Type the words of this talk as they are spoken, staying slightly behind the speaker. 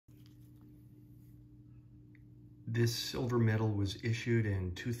This silver medal was issued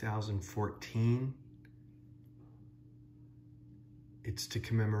in 2014. It's to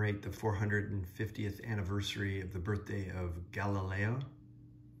commemorate the 450th anniversary of the birthday of Galileo.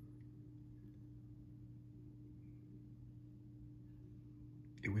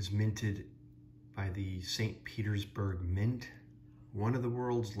 It was minted by the St Petersburg Mint, one of the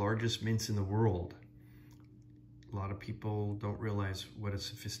world's largest mints in the world. A lot of people don't realize what a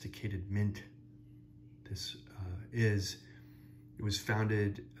sophisticated mint this is. It was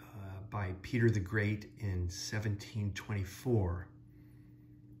founded by Peter the Great in 1724.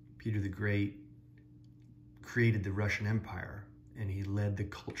 Peter the Great created the Russian Empire, and he led the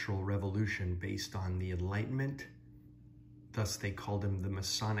Cultural Revolution based on the Enlightenment. Thus, they called him the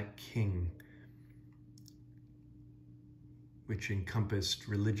Masonic King, which encompassed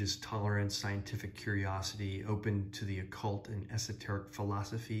religious tolerance, scientific curiosity, open to the occult and esoteric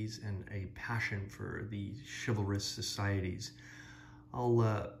philosophies, and a passion for the chivalrous societies.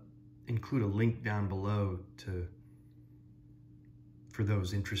 I'll include a link down below for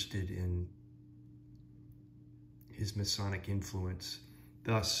those interested in his Masonic influence.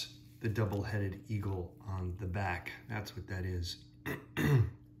 Thus, the double-headed eagle on the back. That's what that is.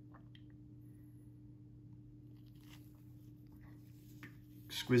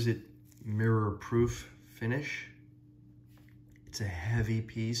 Exquisite mirror-proof finish. It's a heavy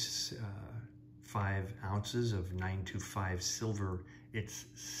piece, 5 ounces of 925 silver. It's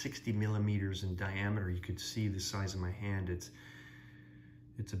 60 millimeters in diameter. You could see the size of my hand. It's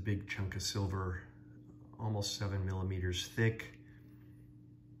a big chunk of silver, almost 7 millimeters thick.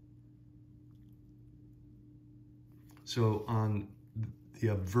 So on the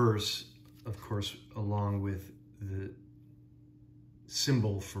obverse, of course, along with the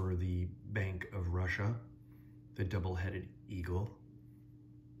symbol for the Bank of Russia, the double-headed eagle.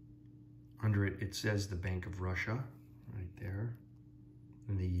 Under it, it says the Bank of Russia, right there.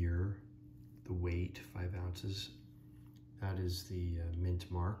 And the year, the weight, 5 ounces. That is the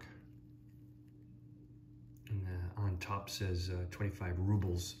mint mark. And on top says 25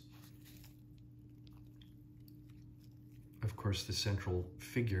 rubles. Of course, the central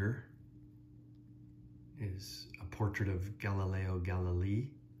figure is a portrait of Galileo Galilei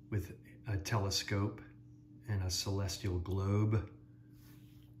with a telescope and a celestial globe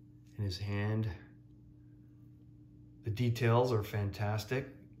in his hand. The details are fantastic.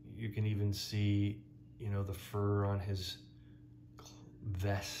 You can even see, the fur on his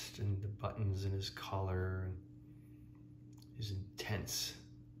vest and the buttons in his collar and his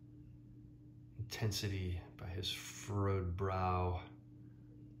intensity by his furrowed brow.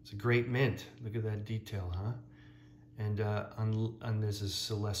 It's a great mint. Look at that detail, huh? And there's his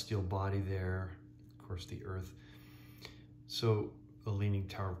celestial body there, of course, the earth. So the Leaning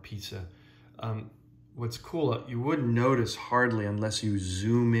Tower of Pisa. What's cool, you wouldn't notice hardly unless you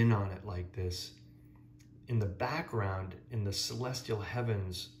zoom in on it like this. In the background, in the celestial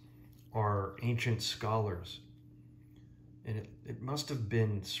heavens, are ancient scholars. And it must have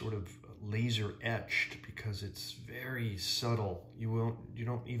been sort of laser etched because it's very subtle. You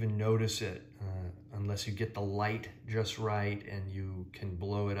don't even notice it unless you get the light just right and you can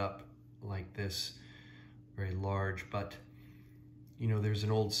blow it up like this, very large. But there's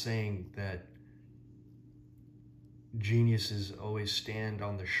an old saying that geniuses always stand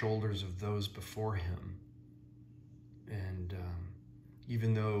on the shoulders of those before him. And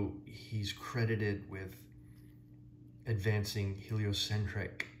even though he's credited with advancing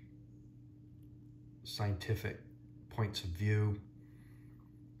heliocentric scientific points of view,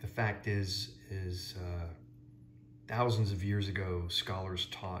 the fact is thousands of years ago, scholars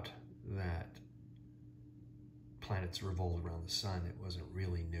taught that planets revolve around the sun. It wasn't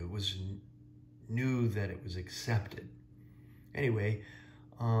really new. It was new that it was accepted. Anyway,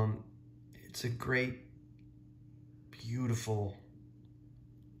 it's a great, beautiful,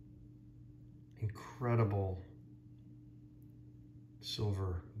 incredible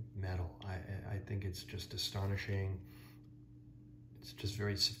silver medal. I think it's just astonishing. It's just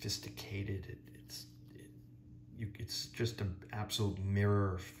very sophisticated. It's just an absolute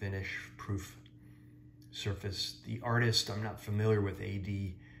mirror finish proof surface. The artist, I'm not familiar with,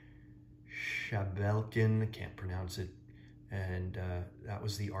 A.D. Shabelkin, I can't pronounce it, and that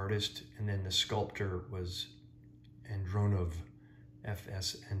was the artist. And then the sculptor was Andronov,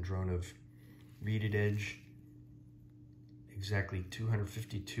 F.S. Andronov. Reeded edge, exactly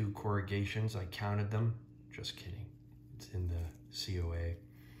 252 corrugations. I counted them. Just kidding. It's in the COA.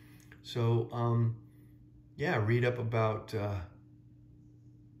 So, yeah, read up about the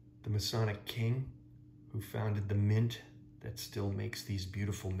Masonic King, who founded the mint that still makes these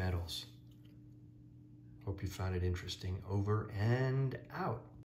beautiful medals. Hope you found it interesting. Over and out.